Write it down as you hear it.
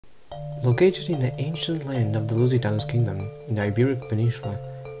Located in the ancient land of the Lusitanian kingdom in the Iberian Peninsula,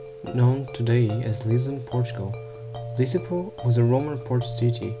 known today as Lisbon, Portugal, Olisipo was a Roman port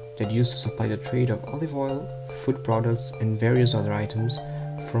city that used to supply the trade of olive oil, food products and various other items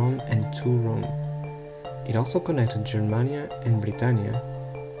from and to Rome. It also connected Germania and Britannia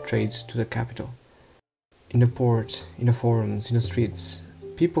trades to the capital. In the port, in the forums, in the streets,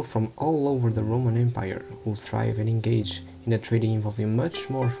 people from all over the Roman Empire would thrive and engage in a trading involving much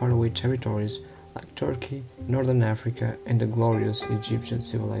more faraway territories like Turkey, Northern Africa and the glorious Egyptian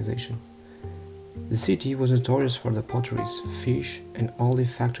civilization. The city was notorious for the potteries, fish and olive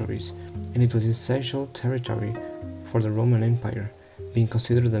factories, and it was essential territory for the Roman Empire, being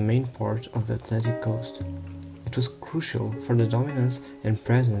considered the main port of the Atlantic coast. It was crucial for the dominance and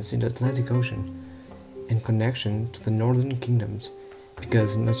presence in the Atlantic Ocean and connection to the northern kingdoms,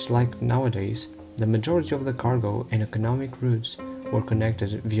 because much like nowadays, the majority of the cargo and economic routes were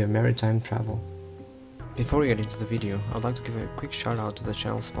connected via maritime travel. Before we get into the video, I'd like to give a quick shout out to the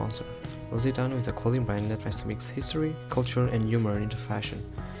channel sponsor. Lusitania is a clothing brand that tries to mix history, culture and humor into fashion.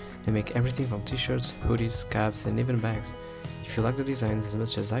 They make everything from t-shirts, hoodies, caps and even bags. If you like the designs as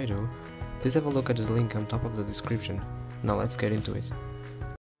much as I do, please have a look at the link on top of the description. Now let's get into it.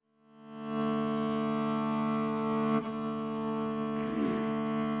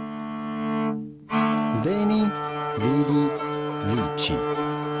 Veni, vidi, vici.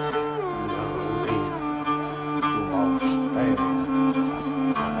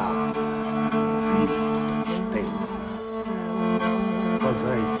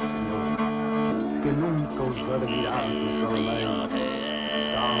 Fazei, Senhor, que nunca os admiráveis orleiros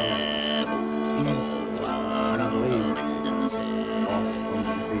possam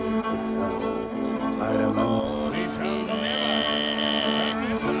dizer que são para all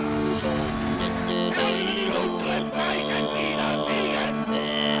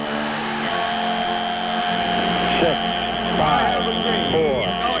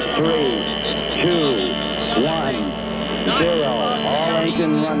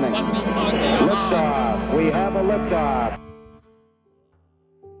engine running. Liftoff. We have a liftoff.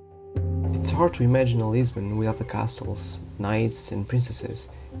 It's hard to imagine a Lisbon without the castles, knights and princesses,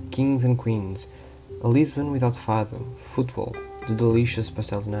 kings and queens, a Lisbon without fado, football, the delicious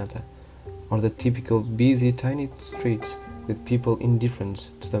pastel de nata, or the typical busy tiny streets with people indifferent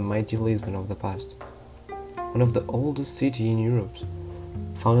to the mighty Lisbon of the past. One of the oldest cities in Europe,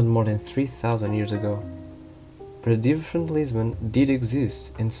 founded more than 3,000 years ago. But a different Lisbon did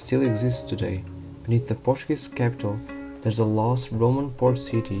exist and still exists today. Beneath the Portuguese capital, there's a lost Roman port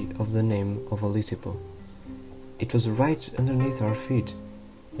city of the name of Olisipo. It was right underneath our feet,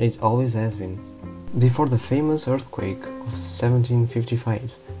 and it always has been. Before the famous earthquake of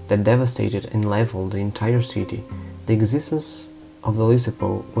 1755 that devastated and leveled the entire city, the existence of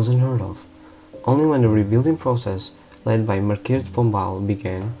Olisipo was unheard of. Only when the rebuilding process led by Marquês de Pombal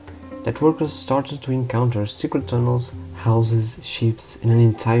began, that workers started to encounter secret tunnels, houses, ships, and an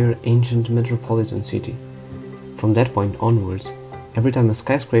entire ancient metropolitan city. From that point onwards, every time a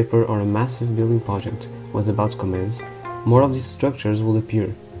skyscraper or a massive building project was about to commence, more of these structures would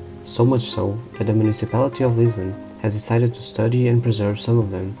appear, so much so that the municipality of Lisbon has decided to study and preserve some of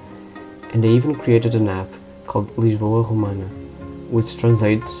them, and they even created an app called Lisboa Romana, which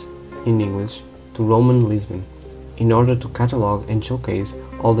translates in English to Roman Lisbon, in order to catalog and showcase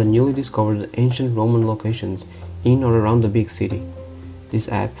all the newly discovered ancient Roman locations in or around the big city. This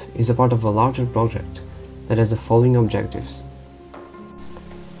app is a part of a larger project that has the following objectives: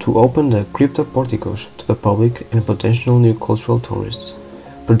 to open the crypto porticos to the public and potential new cultural tourists,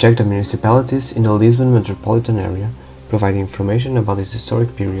 project the municipalities in the Lisbon metropolitan area, providing information about this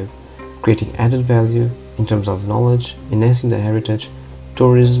historic period, creating added value in terms of knowledge, enhancing the heritage,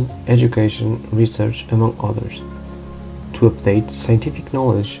 tourism, education, research, among others. To update scientific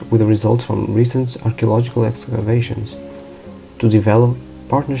knowledge with the results from recent archaeological excavations, to develop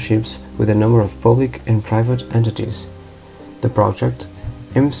partnerships with a number of public and private entities. The project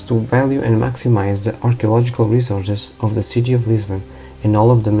aims to value and maximize the archaeological resources of the city of Lisbon and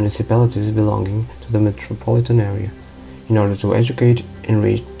all of the municipalities belonging to the metropolitan area, in order to educate,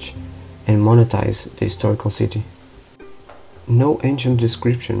 enrich, and monetize the historical city. No ancient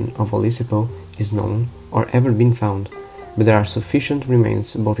description of Olisipo is known or ever been found, but there are sufficient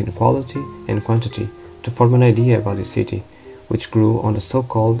remains both in quality and quantity to form an idea about the city, which grew on the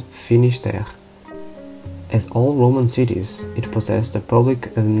so-called Finisterre. As all Roman cities, it possessed a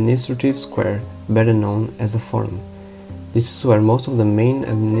public administrative square better known as the Forum. This is where most of the main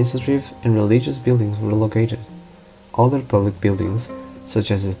administrative and religious buildings were located. Other public buildings,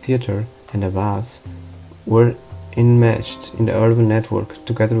 such as the theatre and the baths, were enmeshed in the urban network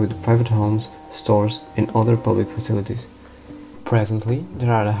together with private homes, stores, and other public facilities. Presently,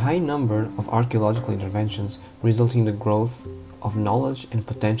 there are a high number of archaeological interventions resulting in the growth of knowledge and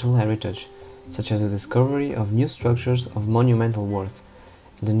potential heritage, such as the discovery of new structures of monumental worth,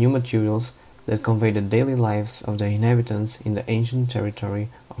 and the new materials that convey the daily lives of the inhabitants in the ancient territory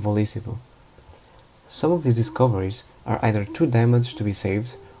of Olisipo. Some of these discoveries are either too damaged to be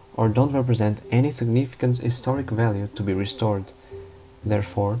saved, or don't represent any significant historic value to be restored.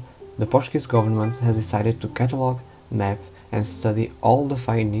 Therefore, the Portuguese government has decided to catalogue, map, and study all the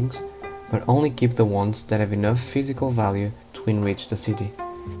findings, but only keep the ones that have enough physical value to enrich the city.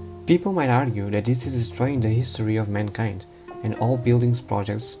 People might argue that this is destroying the history of mankind, and all buildings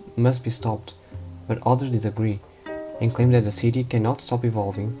projects must be stopped, but others disagree, and claim that the city cannot stop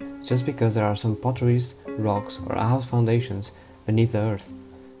evolving just because there are some potteries, rocks, or house foundations beneath the earth.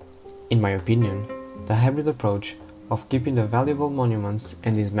 In my opinion, the hybrid approach of keeping the valuable monuments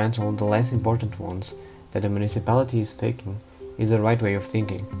and dismantle the less important ones that the municipality is taking is the right way of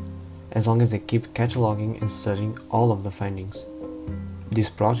thinking, as long as they keep cataloguing and studying all of the findings. This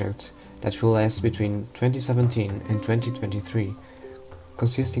project, that will last between 2017 and 2023,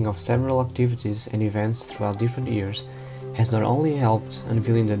 consisting of several activities and events throughout different years, has not only helped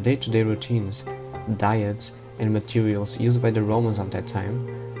unveiling the day-to-day routines, diets, and materials used by the Romans of that time,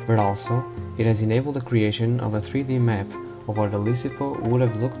 but also it has enabled the creation of a 3D map of what Olisipo would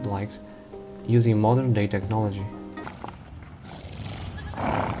have looked like using modern-day technology.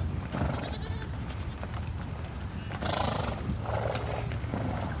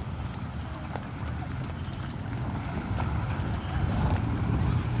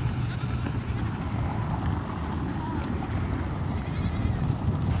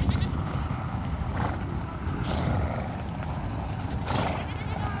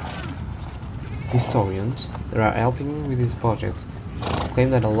 Historians that are helping with this project claim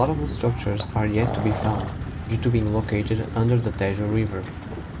that a lot of the structures are yet to be found due to being located under the Tejo River.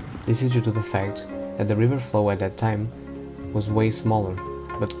 This is due to the fact that the river flow at that time was way smaller,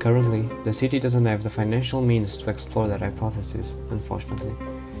 but currently the city doesn't have the financial means to explore that hypothesis, unfortunately.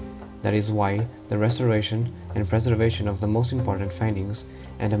 That is why the restoration and preservation of the most important findings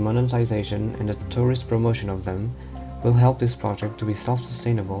and the monetization and the tourist promotion of them will help this project to be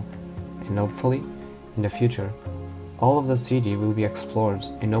self-sustainable, and hopefully, in the future, all of the city will be explored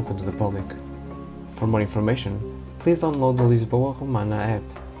and open to the public. For more information, please download the Lisboa Romana app.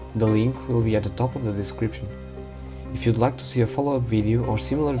 The link will be at the top of the description. If you'd like to see a follow-up video or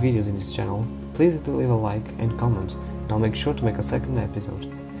similar videos in this channel, please leave a like and comment, and I'll make sure to make a second episode.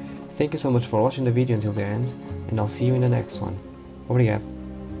 Thank you so much for watching the video until the end, and I'll see you in the next one. Obrigado.